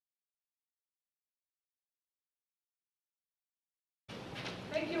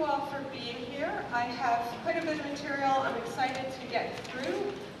you all for being here. I have quite a bit of material I'm excited to get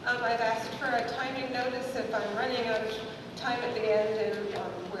through. I've asked for a timing notice if I'm running out of time at the end, and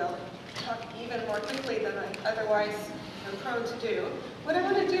we'll talk even more quickly than I otherwise am prone to do. What I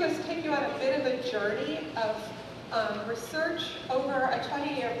want to do is take you on a bit of a journey of research over a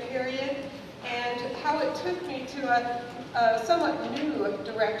 20-year period and how it took me to a somewhat new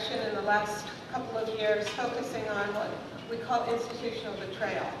direction in the last couple of years, focusing on what we call institutional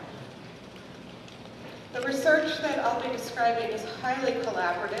betrayal. The research that I'll be describing is highly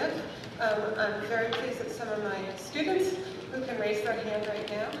collaborative. I'm very pleased that some of my students, who can raise their hand right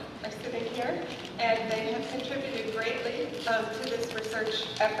now, are sitting here, and they have contributed greatly to this research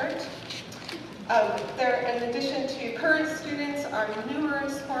effort. In addition to current students, are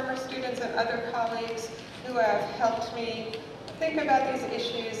numerous former students and other colleagues who have helped me think about these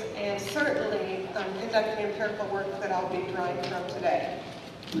issues and certainly conduct the empirical work that I'll be drawing from today.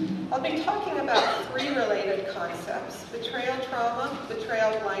 I'll be talking about three related concepts: betrayal trauma,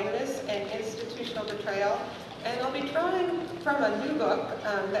 betrayal blindness, and institutional betrayal. And I'll be drawing from a new book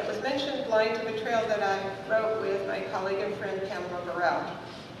that was mentioned, Blind to Betrayal, that I wrote with my colleague and friend Pamela Burrell.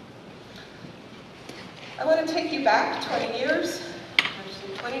 I want to take you back 20 years,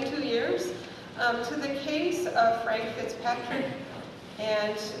 actually 22 years, to the case of Freyd Fitzpatrick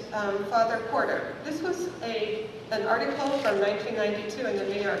and Father Porter. This was an article from 1992 in the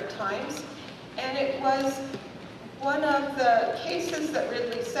New York Times, and it was one of the cases that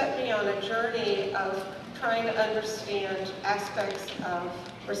really set me on a journey of trying to understand aspects of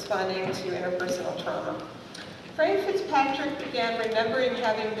responding to interpersonal trauma. Freyd Fitzpatrick began remembering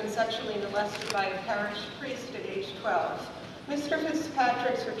having been sexually molested by a parish priest at age 12. Mr.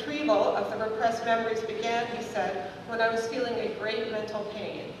 Fitzpatrick's retrieval of the repressed memories began, he said, when I was feeling a great mental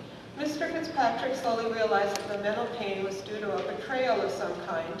pain. Mr. Fitzpatrick slowly realized that the mental pain was due to a betrayal of some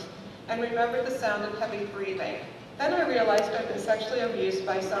kind and remembered the sound of heavy breathing. Then I realized I'd been sexually abused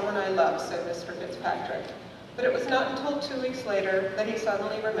by someone I loved, said Mr. Fitzpatrick. But it was not until 2 weeks later that he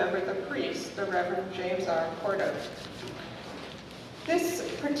suddenly remembered the priest, the Reverend James R. Porter.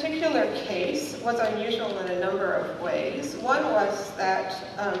 This particular case was unusual in a number of ways. One was that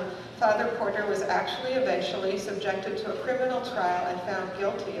Father Porter was actually eventually subjected to a criminal trial and found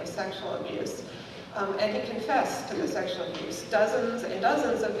guilty of sexual abuse. And he confessed to the sexual abuse. Dozens and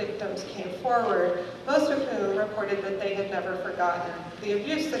dozens of victims came forward, most of whom reported that they had never forgotten the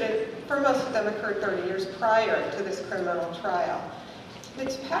abuse that for most of them occurred 30 years prior to this criminal trial.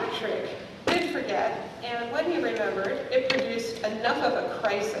 Fitzpatrick did forget, and when he remembered, it produced enough of a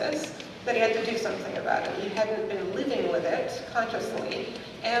crisis that he had to do something about it. He hadn't been living with it consciously,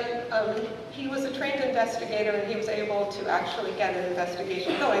 and he was a trained investigator, and he was able to actually get an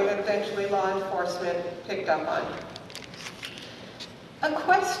investigation going that eventually law enforcement picked up on. A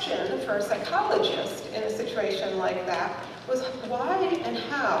question for a psychologist in a situation like that was why and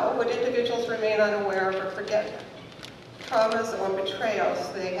how would individuals remain unaware of or forget traumas or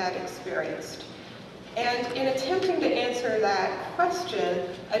betrayals they had experienced? And in attempting to answer that question,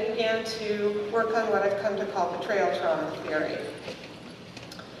 I began to work on what I've come to call betrayal trauma theory.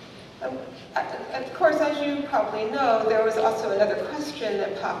 Of course, as you probably know, there was also another question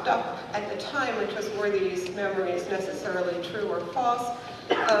that popped up at the time, which was, were these memories necessarily true or false?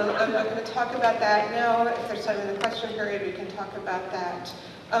 I'm not going to talk about that now. If there's time in the question period, we can talk about that.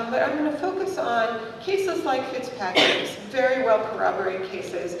 But I'm going to focus on cases like Fitzpatrick's, very well corroborated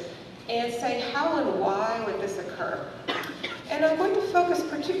cases, and say how and why would this occur. And I'm going to focus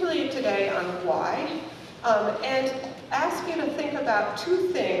particularly today on why, and ask you to think about two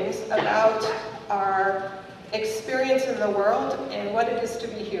things about our experience in the world and what it is to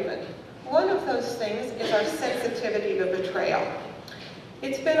be human. One of those things is our sensitivity to betrayal.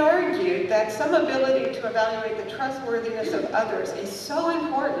 It's been argued that some ability to evaluate the trustworthiness of others is so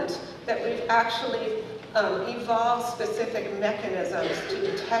important that we've actually evolved specific mechanisms to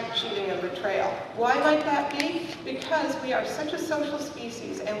detect cheating and betrayal. Why might that be? Because we are such a social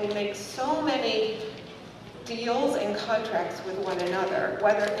species and we make so many deals and contracts with one another,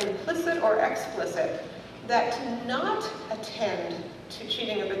 whether implicit or explicit, that to not attend to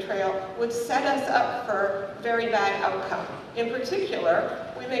cheating and betrayal would set us up for very bad outcome. In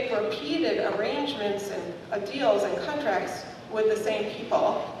particular, we make repeated arrangements and deals and contracts with the same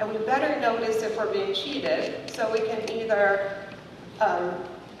people, and we better notice if we're being cheated, so we can either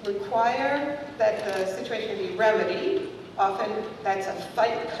require that the situation be remedied, often that's a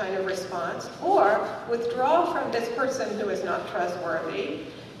fight kind of response, or withdraw from this person who is not trustworthy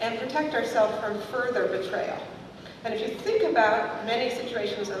and protect ourselves from further betrayal. And if you think about many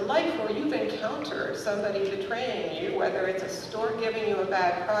situations in life where you've encountered somebody betraying you, whether it's a store giving you a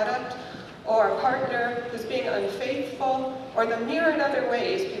bad product, or a partner who's being unfaithful, or the myriad other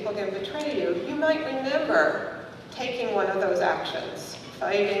ways people can betray you, you might remember taking one of those actions,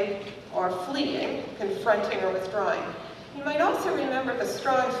 fighting or fleeing, confronting or withdrawing. You might also remember the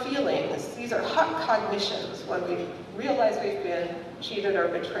strong feelings. These are hot cognitions when we realize we've been cheated or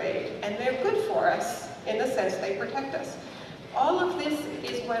betrayed, and they're good for us in the sense they protect us. All of this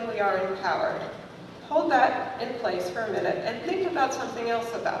is when we are empowered. Hold that in place for a minute and think about something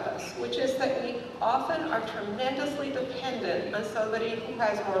else about us, which is that we often are tremendously dependent on somebody who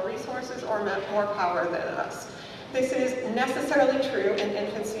has more resources or more power than us. This is necessarily true in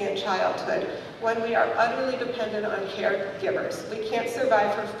infancy and childhood, when we are utterly dependent on caregivers. We can't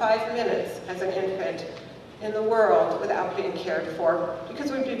survive for 5 minutes as an infant in the world without being cared for,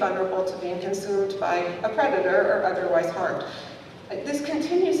 because we'd be vulnerable to being consumed by a predator or otherwise harmed. This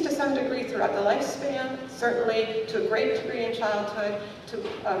continues to some degree throughout the lifespan, certainly to a great degree in childhood,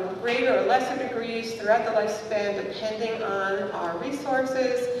 to greater or lesser degrees throughout the lifespan, depending on our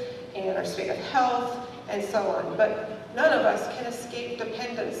resources and our state of health and so on. But none of us can escape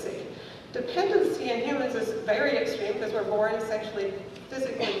dependency. Dependency in humans is very extreme because we're born essentially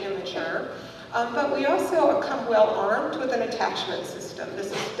physically immature. But we also come well armed with an attachment system. This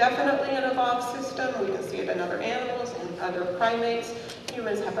is definitely an evolved system. We can see it in other animals and other primates.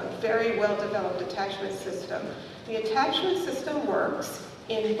 Humans have a very well developed attachment system. The attachment system works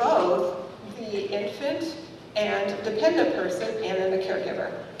in both the infant and dependent person and in the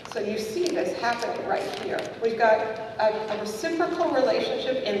caregiver. So you see this happening right here. We've got a reciprocal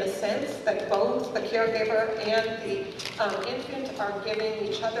relationship in the sense that both the caregiver and the infant are giving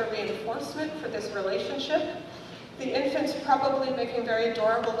each other reinforcement for this relationship. The infant's probably making very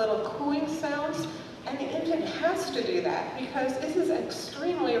adorable little cooing sounds, and the infant has to do that because this is an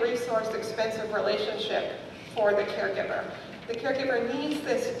extremely resource-expensive relationship for the caregiver. The caregiver needs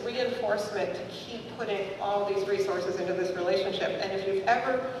this reinforcement to keep putting all these resources into this relationship. And if you've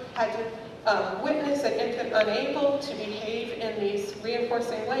ever had to witness an infant unable to behave in these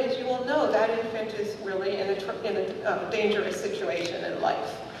reinforcing ways, you will know that infant is really in a dangerous situation in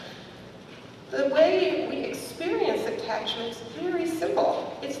life. The way we experience attachment is very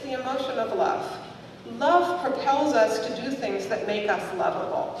simple. It's the emotion of love. Love propels us to do things that make us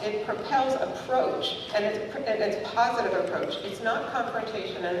lovable. It propels approach, and it's a positive approach. It's not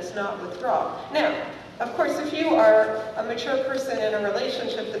confrontation, and it's not withdrawal. Now, of course, if you are a mature person in a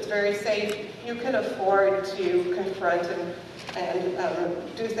relationship that's very safe, you can afford to confront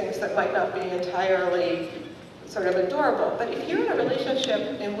and do things that might not be entirely sort of adorable. But if you're in a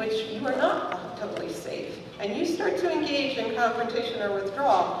relationship in which you are not totally safe, and you start to engage in confrontation or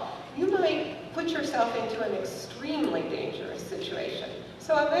withdrawal, you might put yourself into an extremely dangerous situation.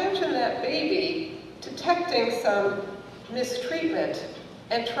 So imagine that baby detecting some mistreatment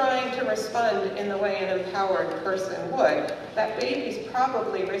and trying to respond in the way an empowered person would. That baby's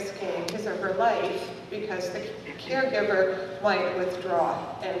probably risking his or her life because the caregiver might withdraw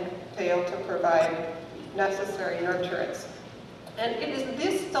and fail to provide necessary nurturance. And it is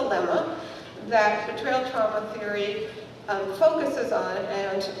this dilemma that betrayal trauma theory focuses on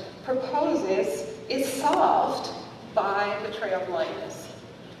and proposes is solved by betrayal blindness.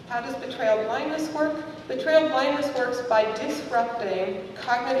 How does betrayal blindness work? Betrayal blindness works by disrupting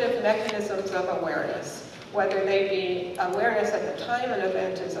cognitive mechanisms of awareness, whether they be awareness at the time an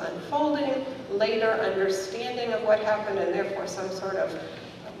event is unfolding, later understanding of what happened and therefore some sort of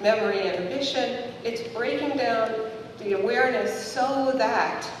memory inhibition. It's breaking down the awareness so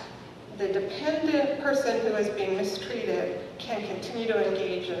that the dependent person who is being mistreated can continue to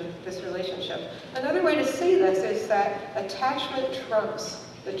engage in this relationship. Another way to see this is that attachment trumps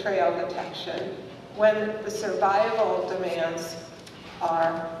betrayal detection when the survival demands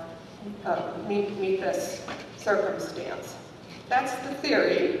are meet this circumstance. That's the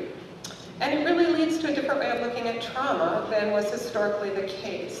theory, and it really leads to a different way of looking at trauma than was historically the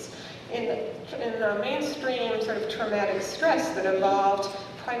case. In mainstream sort of traumatic stress that evolved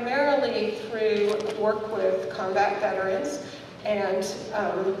primarily through work with combat veterans and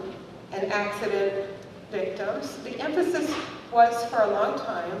accident victims, the emphasis was for a long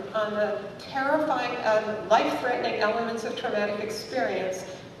time on the terrifying, life-threatening elements of traumatic experience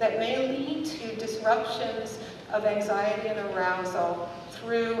that may lead to disruptions of anxiety and arousal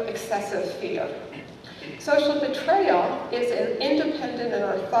through excessive fear. Social betrayal is an independent and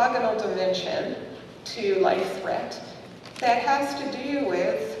orthogonal dimension to life threat that has to do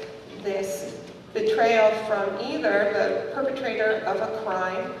with this betrayal from either the perpetrator of a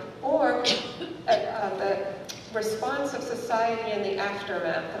crime or the response of society in the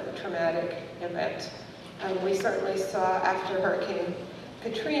aftermath of a traumatic event. We certainly saw after Hurricane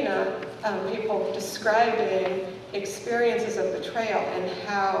Katrina, people describing experiences of betrayal and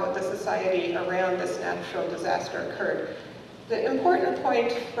how the society around this natural disaster occurred. The important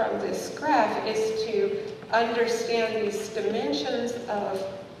point from this graph is to understand these dimensions of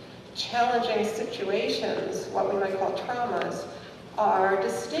challenging situations, what we might call traumas, are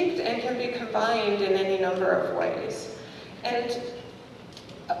distinct and can be combined in any number of ways. And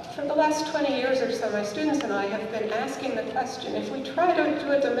for the last 20 years or so, my students and I have been asking the question, if we try to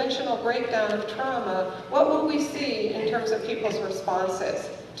do a dimensional breakdown of trauma, what will we see in terms of people's responses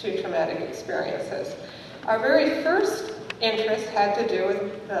to traumatic experiences? Our very first interest had to do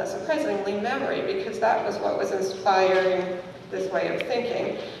with, surprisingly, memory, because that was what was inspiring this way of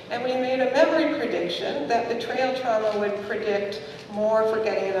thinking. And we made a memory prediction that betrayal trauma would predict more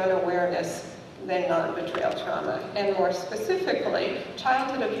forgetting and unawareness than non-betrayal trauma. And more specifically,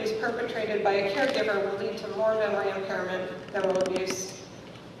 childhood abuse perpetrated by a caregiver will lead to more memory impairment than will abuse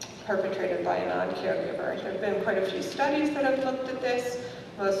perpetrated by a non-caregiver. There have been quite a few studies that have looked at this.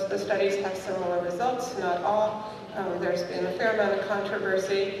 Most of the studies have similar results, not all. There's been a fair amount of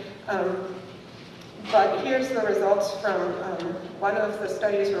controversy. But here's the results from one of the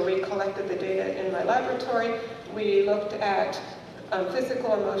studies where we collected the data in my laboratory. We looked at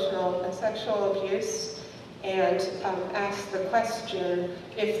physical, emotional, and sexual abuse and asked the question,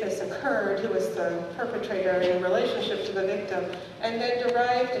 if this occurred, who was the perpetrator in relationship to the victim, and then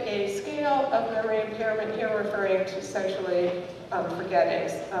derived a scale of memory impairment, here referring to sexually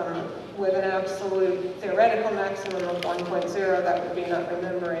forgettings, with an absolute theoretical maximum of 1.0, that would be not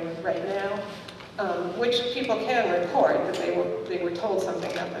remembering right now, which people can report, that they were told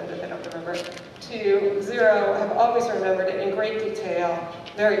something happened that they don't remember, to 0, have always remembered it in great detail,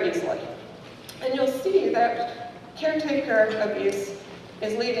 very easily. And you'll see that caretaker abuse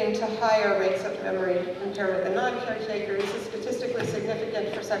is leading to higher rates of memory impairment than non-caretaker. This is statistically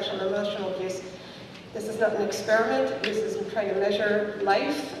significant for sexual and emotional abuse. This is not an experiment. This is trying to measure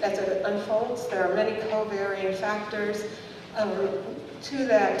life as it unfolds. There are many covariant factors to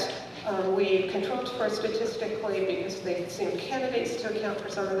that. We controlled for statistically, because they seem candidates to account for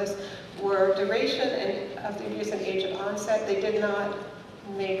some of this, were duration of the abuse and age of onset. They did not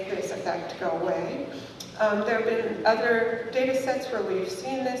make this effect go away. There have been other data sets where we've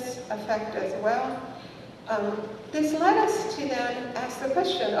seen this effect as well. This led us to then ask the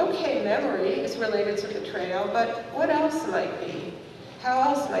question, okay, memory is related to betrayal, but what else might be? How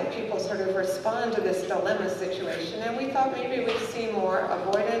else might people sort of respond to this dilemma situation? And we thought maybe we'd see more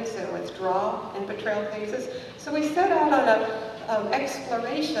avoidance and withdrawal in betrayal cases. So we set out on an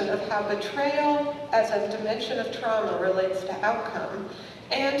exploration of how betrayal as a dimension of trauma relates to outcome.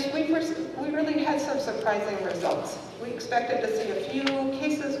 And we really had some surprising results. We expected to see a few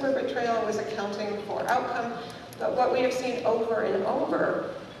cases where betrayal was accounting for outcome, but what we have seen over and over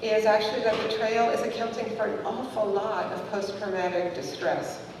is actually that betrayal is accounting for an awful lot of post-traumatic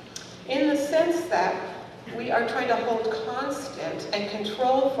distress, in the sense that we are trying to hold constant and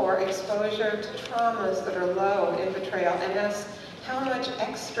control for exposure to traumas that are low in betrayal, and ask how much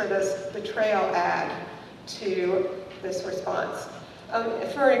extra does betrayal add to this response.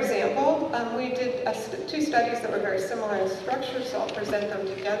 For example, we did two studies that were very similar in structure, so I'll present them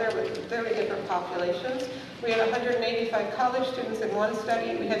together with very different populations. We had 185 college students in one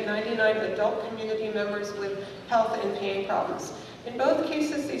study. We had 99 adult community members with health and pain problems. In both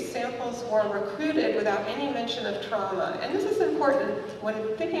cases, these samples were recruited without any mention of trauma. And this is important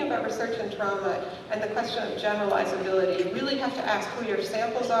when thinking about research in trauma and the question of generalizability. You really have to ask who your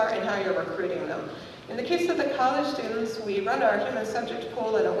samples are and how you're recruiting them. In the case of the college students, we run our human subject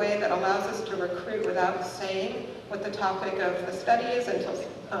pool in a way that allows us to recruit without saying what the topic of the study is until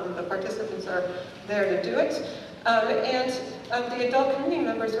the participants are there to do it. The adult community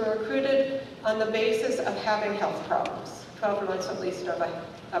members were recruited on the basis of having health problems, 12 months at least of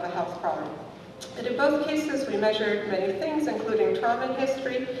a health problem. And in both cases, we measured many things, including trauma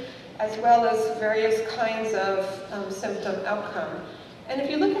history, as well as various kinds of symptom outcome. And if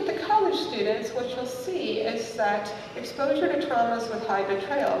you look at the college students, what you'll see is that exposure to traumas with high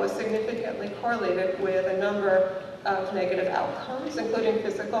betrayal was significantly correlated with a number of negative outcomes, including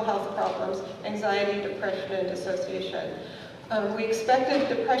physical health problems, anxiety, depression, and dissociation. We expected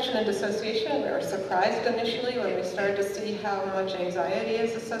depression and dissociation. We were surprised initially when we started to see how much anxiety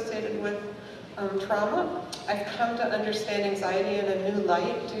is associated with trauma. I've come to understand anxiety in a new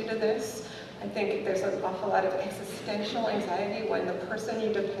light due to this. I think there's an awful lot of existential anxiety when the person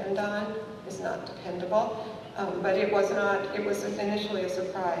you depend on is not dependable, but it was initially a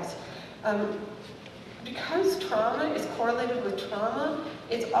surprise. Because trauma is correlated with trauma,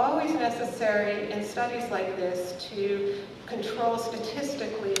 it's always necessary in studies like this to control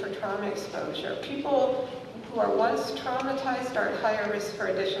statistically for trauma exposure. People who are once traumatized are at higher risk for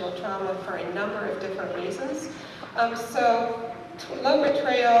additional trauma for a number of different reasons. So low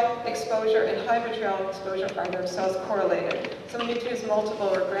betrayal exposure and high betrayal exposure are themselves correlated. So we need to use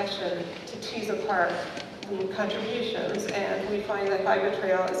multiple regression to tease apart the contributions, and we find that high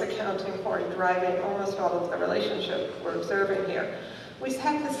betrayal is accounting for and driving almost all of the relationship we're observing here. We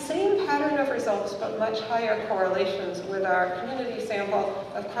have the same pattern of results, but much higher correlations with our community sample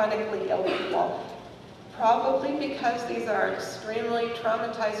of chronically ill people. Probably because these are extremely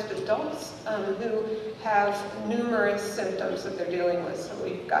traumatized adults who have numerous symptoms that they're dealing with. So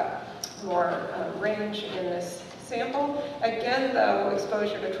we've got more range in this sample. Again, though,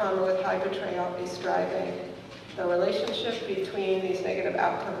 exposure to trauma with high betrayal is driving the relationship between these negative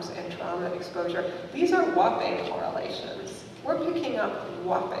outcomes and trauma exposure. These are whopping correlations. We're picking up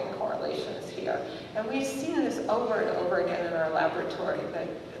whopping correlations here. And we've seen this over and over again in our laboratory, that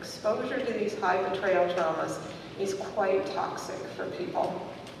exposure to these high betrayal traumas is quite toxic for people.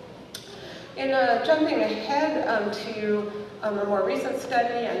 In jumping ahead to a more recent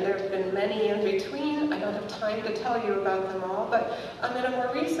study, and there have been many in between, I don't have time to tell you about them all, but in a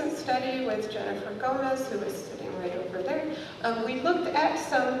more recent study with Jennifer Gomez, who is sitting right over there, we looked at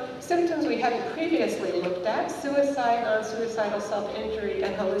some symptoms we hadn't previously looked at: suicide, non-suicidal self-injury,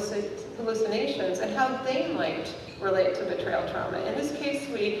 and hallucinations, and how they might relate to betrayal trauma. In this case,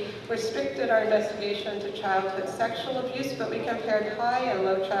 we restricted our investigation to childhood sexual abuse, but we compared high and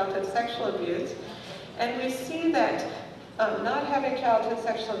low childhood sexual abuse. And we see that not having childhood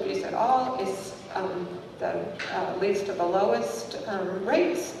sexual abuse at all is leads to the lowest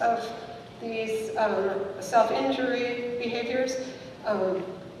rates of these self-injury behaviors.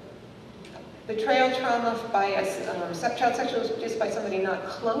 Betrayal trauma by child sexual abuse by somebody not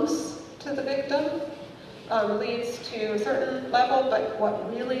close to the victim leads to a certain level, but what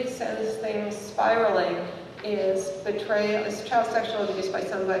really sends things spiraling is child sexual abuse by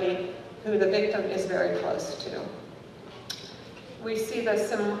somebody who the victim is very close to. We see the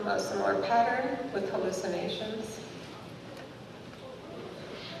similar pattern with hallucinations.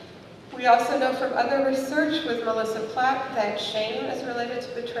 We also know from other research with Melissa Platt that shame is related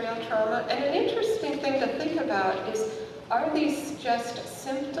to betrayal trauma. And an interesting thing to think about is, are these just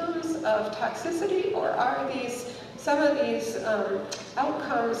symptoms of toxicity, or are some of these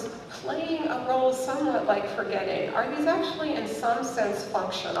outcomes playing a role somewhat like forgetting? Are these actually in some sense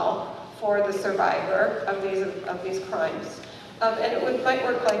functional for the survivor of these crimes? And it might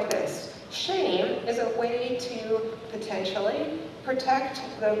work like this. Shame is a way to potentially protect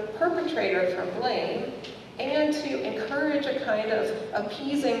the perpetrator from blame and to encourage a kind of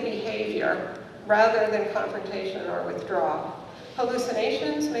appeasing behavior rather than confrontation or withdrawal.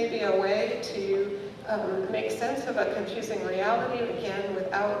 Hallucinations may be a way to make sense of a confusing reality, again,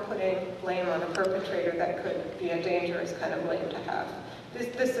 without putting blame on a perpetrator. That could be a dangerous kind of blame to have.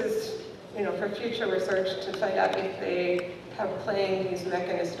 This is, for future research to find out if they have playing these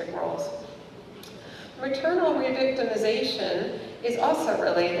mechanistic roles. Maternal re-victimization is also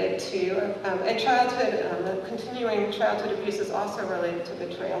related to, and continuing childhood abuse is also related to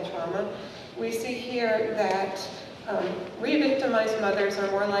betrayal trauma. We see here that re-victimized mothers are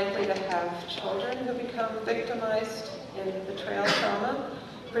more likely to have children who become victimized in betrayal trauma,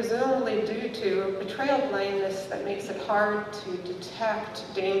 presumably due to betrayal blindness that makes it hard to detect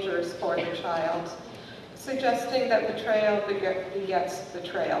dangers for the child, suggesting that betrayal begets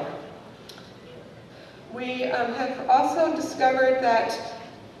betrayal. We have also discovered that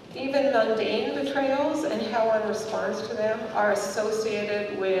even mundane betrayals and how one responds to them are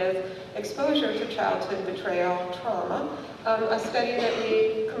associated with exposure to childhood betrayal trauma. A study that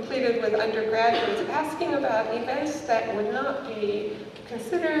we completed with undergraduates asking about events that would not be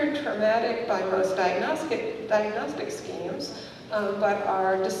considered traumatic by most diagnostic schemes, but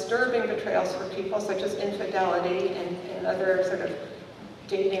are disturbing betrayals for people, such as infidelity and other sort of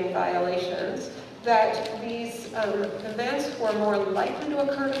dating violations, that these events were more likely to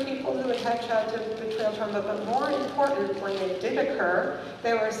occur to people who had had childhood betrayal trauma, but more important, when they did occur,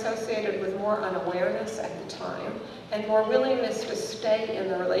 they were associated with more unawareness at the time and more willingness to stay in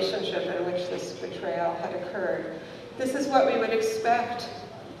the relationship in which this betrayal had occurred. This is what we would expect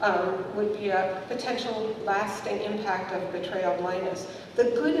would be a potential lasting impact of betrayal blindness. The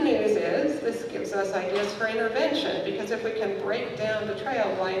good news is this gives us ideas for intervention, because if we can break down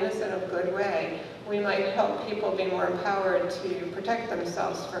betrayal blindness in a good way, we might help people be more empowered to protect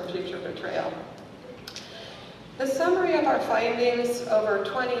themselves from future betrayal. The summary of our findings over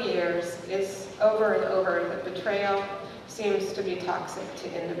 20 years is over and over that betrayal seems to be toxic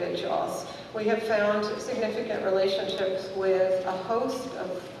to individuals. We have found significant relationships with a host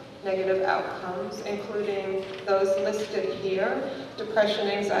of negative outcomes, including those listed here: depression,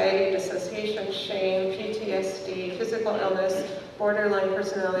 anxiety, dissociation, shame, PTSD, physical illness, borderline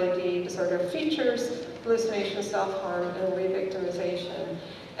personality disorder features, hallucination, self-harm, and re-victimization.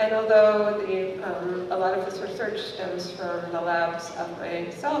 And although a lot of this research stems from the labs of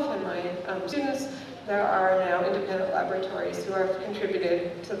myself and my students, there are now independent laboratories who have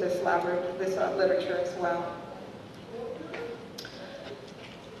contributed to this literature as well.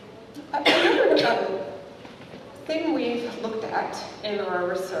 Another thing we've looked at in our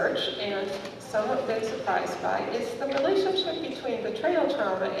research and somewhat been surprised by is the relationship between betrayal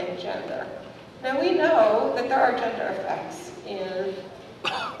trauma and gender. Now we know that there are gender effects in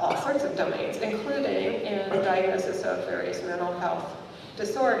all sorts of domains, including in the diagnosis of various mental health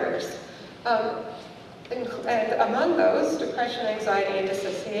disorders. And among those, depression, anxiety, and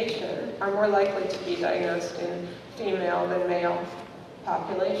dissociation are more likely to be diagnosed in female than male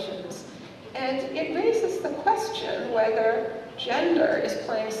populations. And it raises the question whether gender is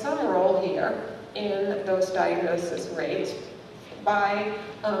playing some role here in those diagnosis rates by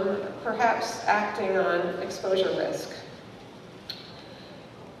perhaps acting on exposure risk.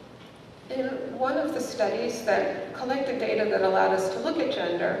 In one of the studies that collected data that allowed us to look at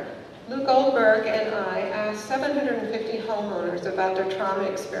gender, Lou Goldberg and I asked 750 homeowners about their trauma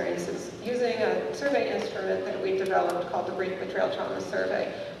experiences using a survey instrument that we developed called the Brief Betrayal Trauma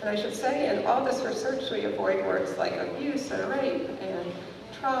Survey. And I should say, in all this research, we avoid words like abuse and rape and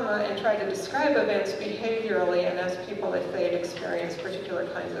trauma and try to describe events behaviorally and ask people if they had experienced particular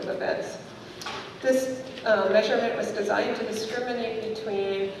kinds of events. This measurement was designed to discriminate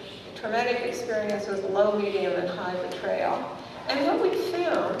between traumatic experience with low, medium, and high betrayal. And what we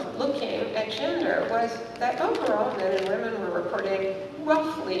found, looking at gender, was that overall men and women were reporting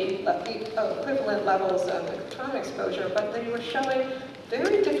roughly equivalent levels of trauma exposure, but they were showing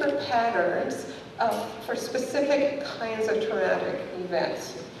very different patterns for specific kinds of traumatic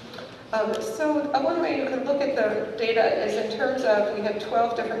events. So one way you can look at the data is in terms of, we had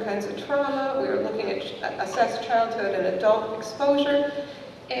 12 different kinds of trauma. We were looking at assessed childhood and adult exposure.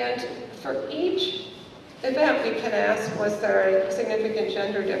 And for each event, we can ask, was there a significant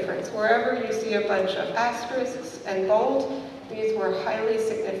gender difference? Wherever you see a bunch of asterisks and bold, these were highly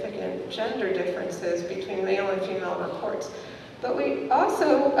significant gender differences between male and female reports. But we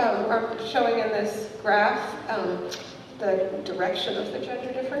also are showing in this graph the direction of the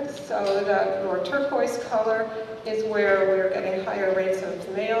gender difference. So the more turquoise color is where we're getting higher rates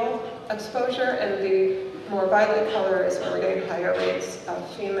of male exposure, and the more violet color is where we're getting higher rates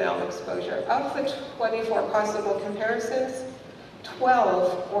of female exposure. Of the 24 possible comparisons,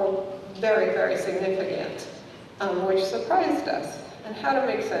 12 were very, very significant, which surprised us. And how to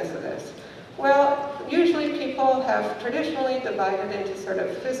make sense of this? Well, usually people have traditionally divided into sort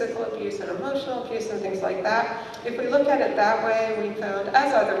of physical abuse and emotional abuse and things like that. If we look at it that way, we found,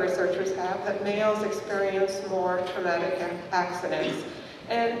 as other researchers have, that males experience more traumatic accidents.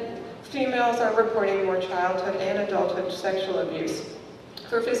 And females are reporting more childhood and adulthood sexual abuse.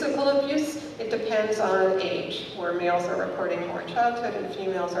 For physical abuse, it depends on age, where males are reporting more childhood and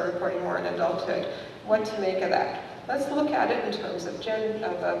females are reporting more in adulthood. What to make of that? Let's look at it in terms of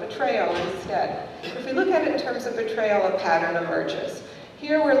betrayal instead. If we look at it in terms of betrayal, a pattern emerges.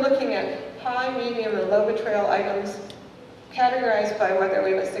 Here we're looking at high, medium, and low betrayal items categorized by whether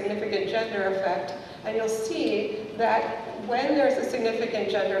we have a significant gender effect. And you'll see that when there's a significant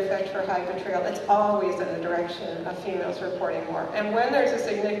gender effect for high betrayal, it's always in the direction of females reporting more. And when there's a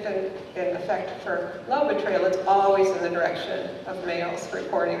significant effect for low betrayal, it's always in the direction of males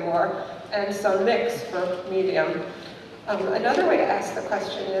reporting more, and some mix for medium. Another way to ask the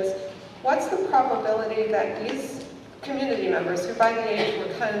question is, what's the probability that these community members, who by the age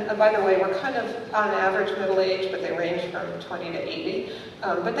were by the way, were kind of on average middle age, but they range from 20 to 80,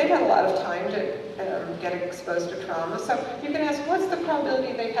 but they've had a lot of time to get exposed to trauma. So you can ask, what's the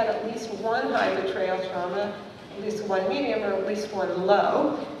probability they've had at least one high betrayal trauma, at least one medium, or at least one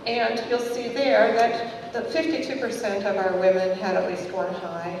low? And you'll see there that the 52% of our women had at least one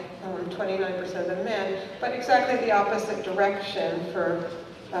high, 29% of the men, but exactly the opposite direction for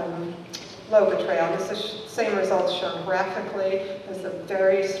low betrayal. This is same results shown graphically. There's a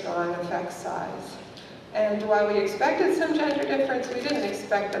very strong effect size. And while we expected some gender difference, we didn't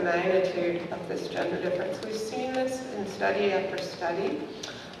expect the magnitude of this gender difference. We've seen this in study after study.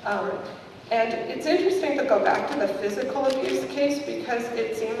 And it's interesting to go back to the physical abuse case, because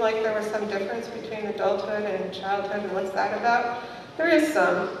it seemed like there was some difference between adulthood and childhood, and what's that about? There is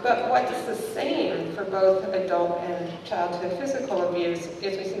some, but what's the same for both adult and childhood physical abuse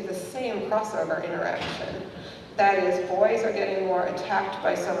is we see the same crossover interaction. That is, boys are getting more attacked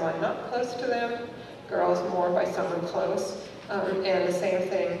by someone not close to them, girls more by someone close, and the same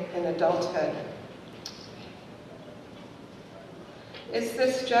thing in adulthood. Is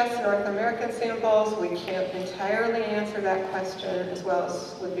this just North American samples? We can't entirely answer that question as well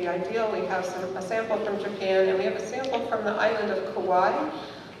as would be ideal. We have a sample from Japan, and we have a sample from the island of Kauai,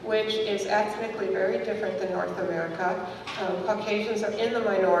 which is ethnically very different than North America. Caucasians are in the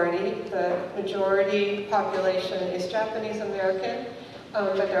minority. The majority population is Japanese American,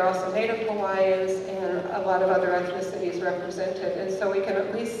 but there are also Native Hawaiians and a lot of other ethnicities represented. And so we can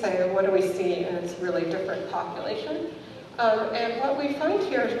at least say, what do we see in its really different population? And what we find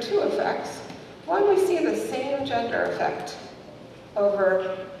here are two effects. One, we see the same gender effect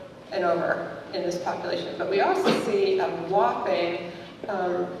over and over in this population, but we also see a whopping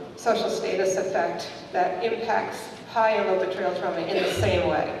social status effect that impacts high and low betrayal trauma in the same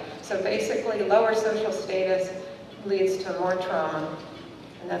way. So basically, lower social status leads to more trauma,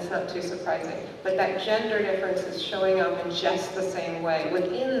 and that's not too surprising. But that gender difference is showing up in just the same way.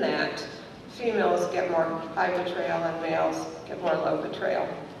 Within that, females get more high betrayal and males get more low betrayal.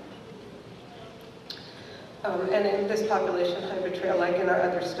 And in this population, high betrayal, like in our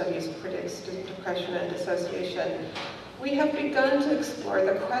other studies, predicts depression and dissociation. We have begun to explore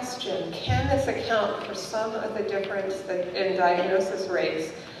the question, can this account for some of the difference in diagnosis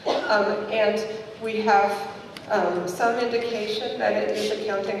rates? And we have some indication that it is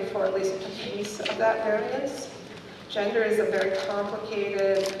accounting for at least a piece of that variance. Gender is a very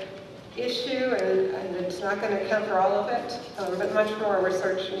complicated issue, and it's not going to account for all of it, but much more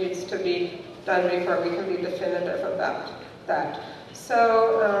research needs to be done before we can be definitive about that.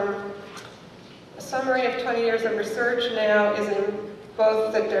 So a summary of 20 years of research now is in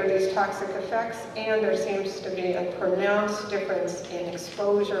both that there are these toxic effects and there seems to be a pronounced difference in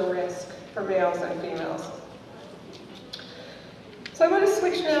exposure risk for males and females. So I want to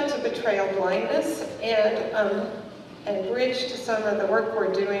switch now to betrayal blindness and bridge to some of the work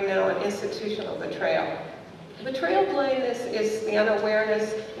we're doing now on institutional betrayal. Betrayal blindness is the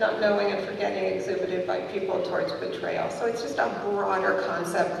unawareness, not knowing and forgetting exhibited by people towards betrayal. So it's just a broader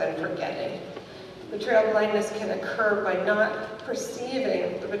concept than forgetting. Betrayal blindness can occur by not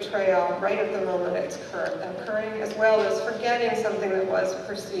perceiving the betrayal right at the moment it's occurring, as well as forgetting something that was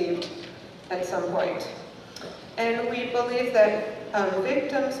perceived at some point. And we believe that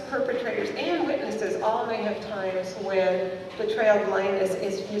victims, perpetrators, and witnesses all may have times when betrayal blindness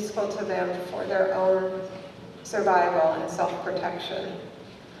is useful to them for their own survival and self-protection.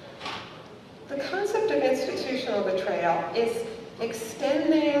 The concept of institutional betrayal is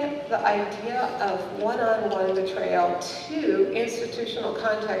extending the idea of one-on-one betrayal to institutional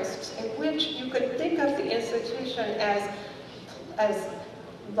contexts in which you could think of the institution as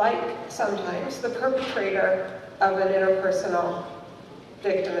like sometimes the perpetrator of an interpersonal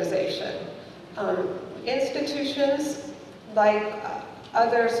victimization. Institutions, like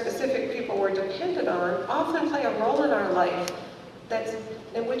other specific people we're dependent on, often play a role in our life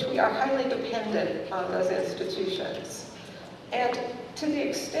in which we are highly dependent on those institutions. And to the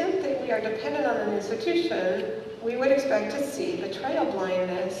extent that we are dependent on an institution, we would expect to see betrayal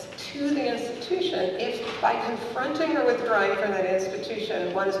blindness to the institution if by confronting or withdrawing from that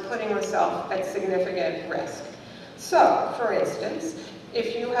institution, one is putting oneself at significant risk. So, for instance,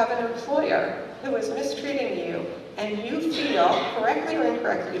 if you have an employer who is mistreating you and you feel, correctly or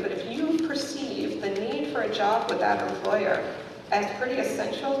incorrectly, but if you perceive the need for a job with that employer as pretty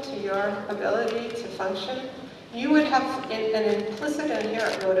essential to your ability to function, you would have an implicit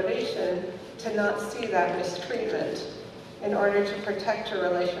inherent motivation to not see that mistreatment in order to protect your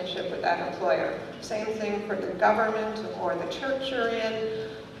relationship with that employer. Same thing for the government or the church you're in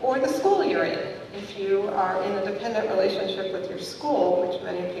or the school you're in. If you are in a dependent relationship with your school, which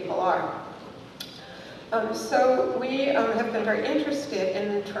many people are. So we have been very interested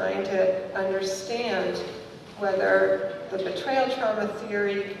in trying to understand whether the betrayal trauma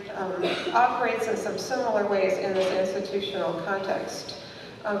theory operates in some similar ways in this institutional context.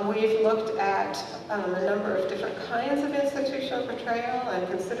 We've looked at a number of different kinds of institutional betrayal and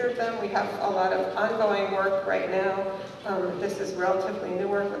considered them. We have a lot of ongoing work right now. This is relatively new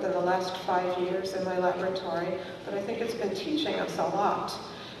work within the last 5 years in my laboratory, but I think it's been teaching us a lot.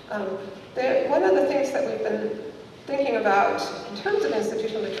 One of the things that we've been thinking about, in terms of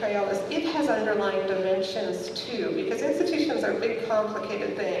institutional betrayal, is it has underlying dimensions too, because institutions are big,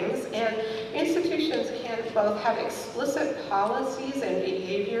 complicated things, and institutions can both have explicit policies and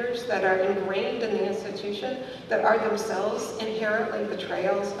behaviors that are ingrained in the institution that are themselves inherently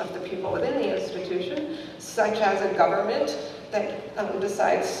betrayals of the people within the institution, such as a government that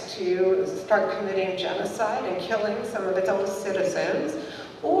decides to start committing genocide and killing some of its own citizens.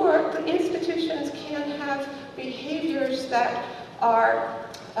 Or the institutions can have behaviors that are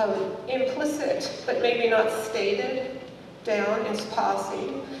implicit, but maybe not stated down in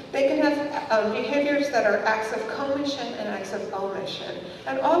policy. They can have behaviors that are acts of commission and acts of omission.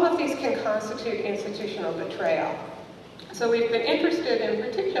 And all of these can constitute institutional betrayal. So we've been interested in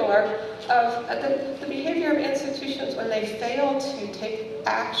particular of the behavior of institutions when they fail to take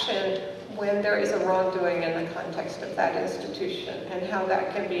action when there is a wrongdoing in the context of that institution, and how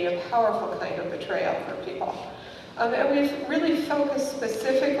that can be a powerful kind of betrayal for people. And we've really focused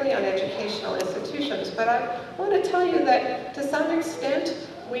specifically on educational institutions, but I want to tell you that to some extent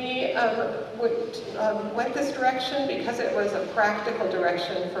we went this direction because it was a practical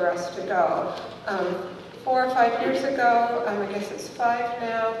direction for us to go. 4 or 5 years ago, I guess it's 5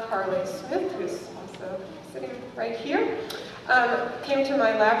 now, Carly Smith, who's also sitting right here, came to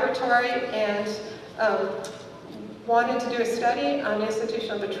my laboratory and wanted to do a study on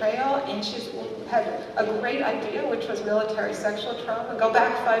institutional betrayal, and she had a great idea, which was military sexual trauma. Go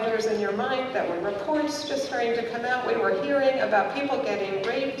back 5 years in your mind, there were reports just starting to come out. We were hearing about people getting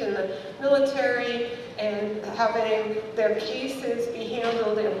raped in the military and having their cases be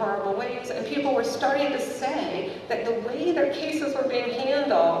handled in horrible ways, and people were starting to say that the way their cases were being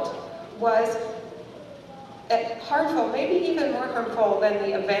handled was harmful, maybe even more harmful than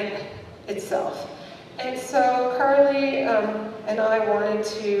the event itself. And so Carly and I wanted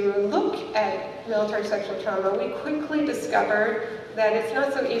to look at military sexual trauma. We quickly discovered that it's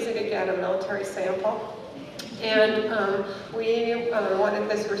not so easy to get a military sample. And we wanted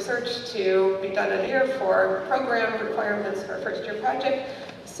this research to be done in here for program requirements for a first-year project.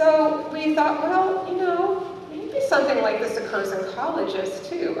 So we thought, well, you know, maybe something like this occurs in colleges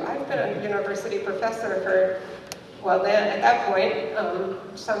too. I've been a university professor for, well then, at that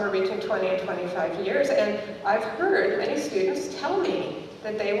point, somewhere between 20 and 25 years, and I've heard many students tell me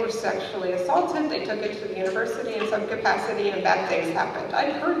that they were sexually assaulted, they took it to the university in some capacity, and bad things happened.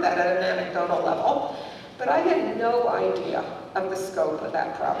 I'd heard that at an anecdotal level, but I had no idea of the scope of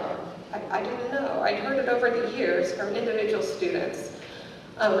that problem. I didn't know. I'd heard it over the years from individual students.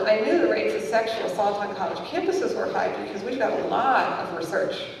 I knew the rates of sexual assault on college campuses were high because we've got a lot of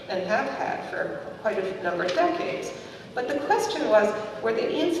research and have had for quite a number of decades. But the question was, were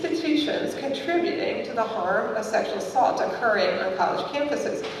the institutions contributing to the harm of sexual assault occurring on college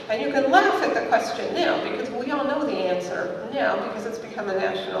campuses? And you can laugh at the question now because we all know the answer now because it's become a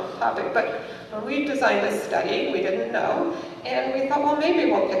national topic. But when we designed this study, we didn't know. And we thought, well, maybe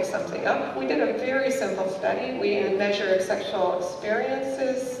we'll pick something up. We did a very simple study. We measured sexual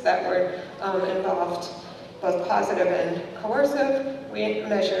experiences that were involved both positive and coercive. We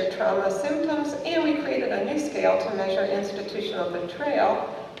measured trauma symptoms, and we created a new scale to measure institutional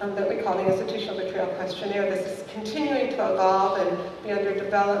betrayal that we call the Institutional Betrayal Questionnaire. This is continuing to evolve and be under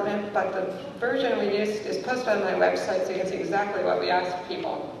development, but the version we used is posted on my website so you can see exactly what we asked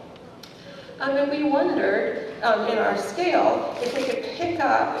people. And we wondered, in our scale, if we could pick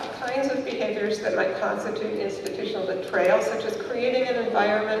up kinds of behaviors that might constitute institutional betrayal, such as creating an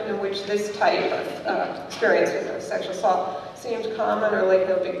environment in which this type of experience with sexual assault seemed common or like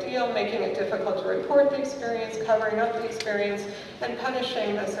no big deal, making it difficult to report the experience, covering up the experience, and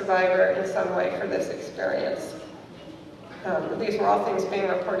punishing the survivor in some way for this experience. These were all things being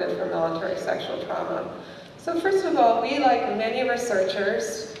reported for military sexual trauma. So first of all, we, like many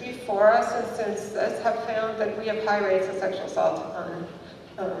researchers before us and since us, have found that we have high rates of sexual assault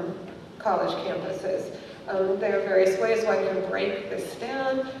on college campuses. There are various ways one can break this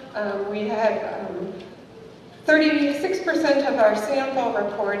down. We had 36% of our sample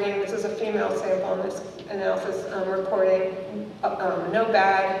reporting, this is a female sample in this analysis, reporting no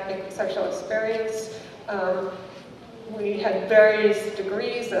bad sexual experience. We had various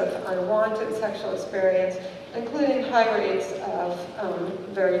degrees of unwanted sexual experience, including high rates of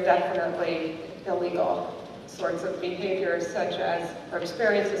very definitely illegal sorts of behaviors such as, or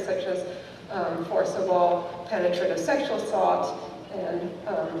experiences such as forcible penetrative sexual assault and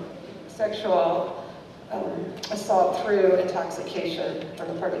sexual assault through intoxication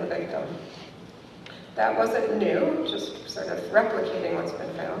on the part of the victim. That wasn't new, just sort of replicating what's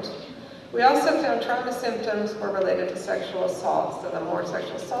been found. We also found trauma symptoms were related to sexual assault. So the more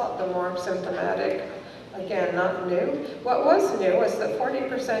sexual assault, the more symptomatic Again, not new. What was new was that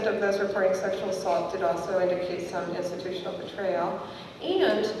 40% of those reporting sexual assault did also indicate some institutional betrayal.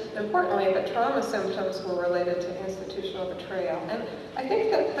 And importantly, the trauma symptoms were related to institutional betrayal. And I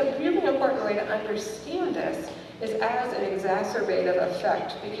think that the really important way to understand this is as an exacerbative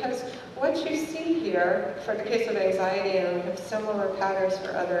effect, because what you see here for the case of anxiety, and we have similar patterns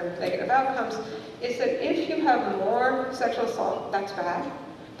for other negative outcomes, is that if you have more sexual assault, that's bad.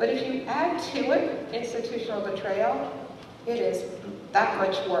 But if you add to it institutional betrayal, it is that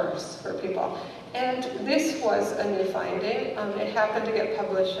much worse for people. And this was a new finding. It happened to get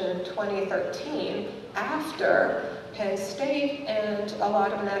published in 2013 after Penn State and a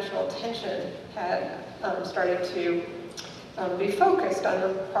lot of national attention had started to be focused on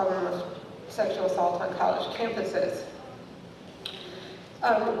the problem of sexual assault on college campuses.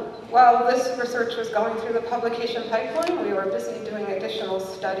 While this research was going through the publication pipeline, we were busy doing additional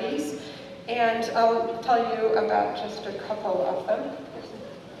studies, and I'll tell you about just a couple of them. There's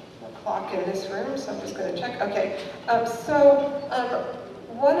a clock in this room, so I'm just going to check. Okay,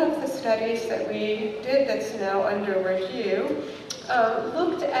 one of the studies that we did that's now under review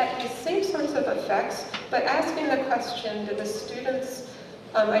looked at the same sorts of effects, but asking the question, did the students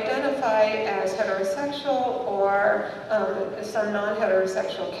identify as heterosexual or some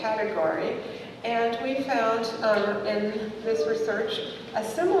non-heterosexual category. And we found in this research a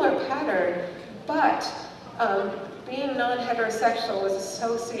similar pattern, but being non-heterosexual was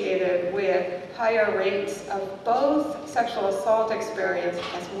associated with higher rates of both sexual assault experience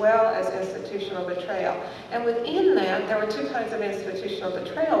as well as institutional betrayal. And within that, there were two kinds of institutional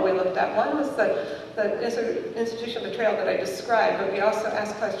betrayal we looked at. One was the institutional betrayal that I described, but we also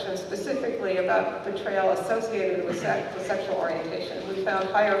asked questions specifically about betrayal associated with sexual orientation. We found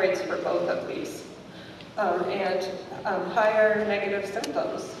higher rates for both of these, and higher negative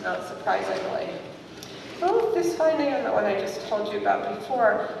symptoms, not surprisingly. Both this finding and the one I just told you about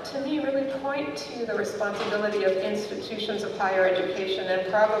before, to me, really point to the responsibility of institutions of higher education,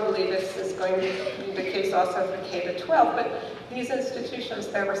 and probably this is going to be the case also for K-12, but these institutions,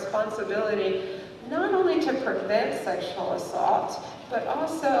 their responsibility not only to prevent sexual assault, but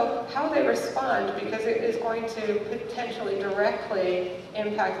also how they respond, because it is going to potentially directly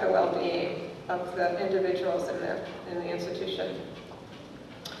impact the well-being of the individuals in the institution.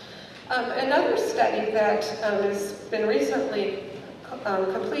 Another study that has been recently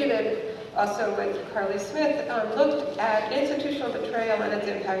completed, also with Carly Smith, looked at institutional betrayal and its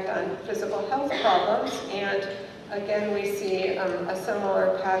impact on physical health problems. And again, we see a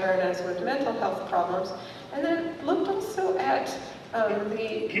similar pattern as with mental health problems. And then looked also at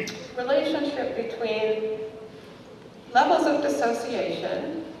the relationship between levels of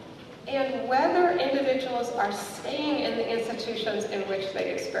dissociation and whether individuals are staying in the institutions in which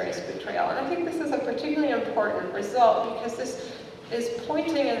they experience betrayal. And I think this is a particularly important result because this is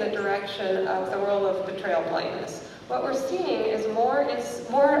pointing in the direction of the role of betrayal blindness. What we're seeing is more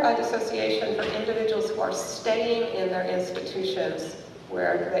dissociation for individuals who are staying in their institutions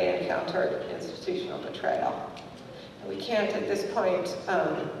where they encountered institutional betrayal. And we can't at this point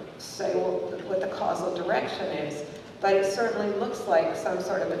say what the causal direction is, but it certainly looks like some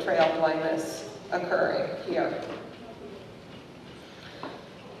sort of betrayal blindness occurring here.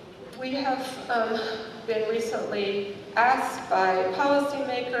 We have been recently asked by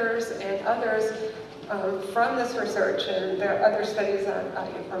policymakers and others from this research, and there are other studies I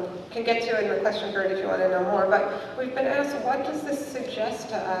can get to in the question period if you want to know more, but we've been asked, what does this suggest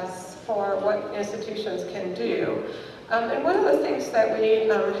to us for what institutions can do? And one of the things that we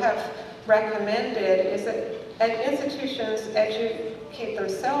have recommended is that institutions educate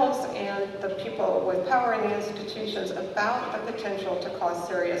themselves and the people with power in the institutions about the potential to cause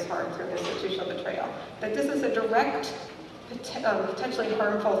serious harm through institutional betrayal. That this is a direct, potentially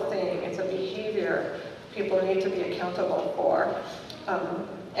harmful thing. It's a behavior people need to be accountable for.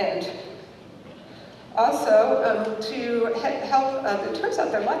 And also, to help, it turns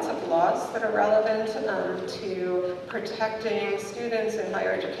out there are lots of laws that are relevant to protecting students in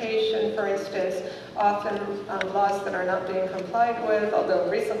higher education, for instance, often laws that are not being complied with, although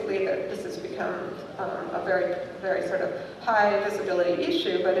recently this has become a very, very sort of high visibility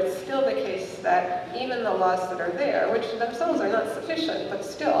issue, but it's still the case that even the laws that are there, which themselves are not sufficient, but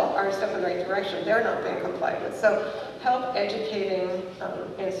still are a step in the right direction, they're not being complied with. So help educating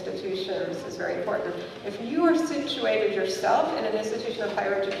institutions is very important. If you are situated yourself in an institution of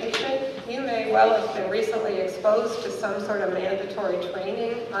higher education, you may well have been recently exposed to some sort of mandatory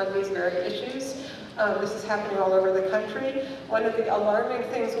training on these very issues. This is happening all over the country. One of the alarming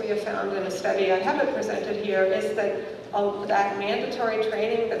things we have found in a study I haven't presented here is that that mandatory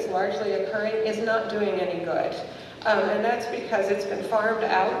training that's largely occurring is not doing any good. And that's because it's been farmed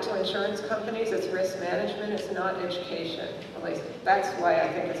out to insurance companies. It's risk management, it's not education. At least that's why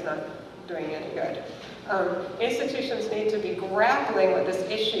I think it's not doing any good. Institutions need to be grappling with this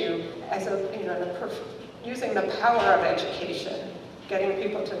issue as using the power of education, getting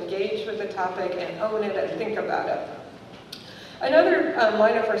people to engage with the topic and own it and think about it. Another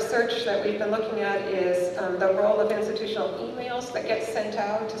line of research that we've been looking at is the role of institutional emails that get sent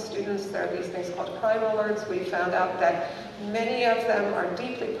out to students. There are these things called crime alerts. We found out that many of them are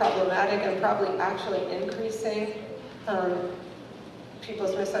deeply problematic and probably actually increasing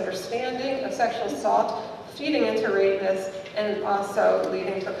people's misunderstanding of sexual assault, feeding into rapeness, and also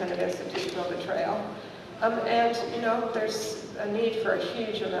leading to kind of institutional betrayal. And there's a need for a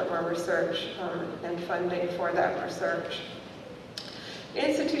huge amount more research and funding for that research.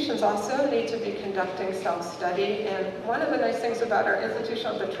 Institutions also need to be conducting self-study, and one of the nice things about our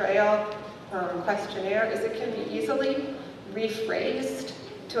institutional betrayal questionnaire is it can be easily rephrased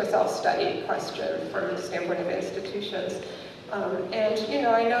to a self-study question from the standpoint of institutions. And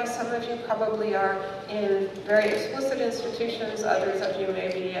I know some of you probably are in very explicit institutions, others of you may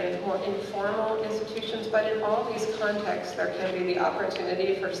be in more informal institutions, but in all these contexts there can be the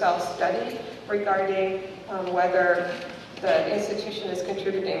opportunity for self-study regarding whether the institution is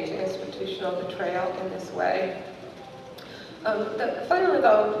contributing to institutional betrayal in this way. Finally,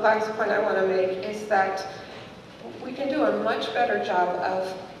 the last point I want to make is that we can do a much better job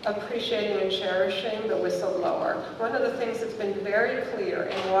of appreciating and cherishing the whistleblower. One of the things that's been very clear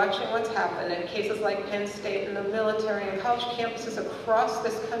in watching what's happened in cases like Penn State and the military and college campuses across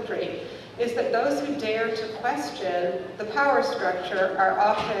this country is that those who dare to question the power structure are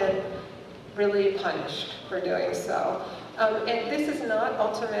often really punished for doing so. And this is not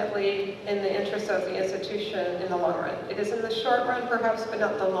ultimately in the interest of the institution in the long run. It is in the short run, perhaps, but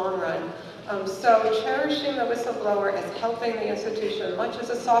not the long run. So cherishing the whistleblower as helping the institution, much as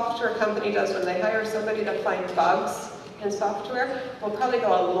a software company does when they hire somebody to find bugs in software, will probably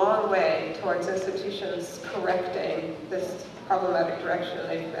go a long way towards institutions correcting this problematic direction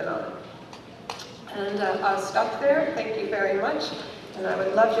they've been on. And I'll stop there. Thank you very much. And I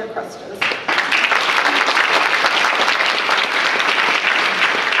would love your questions.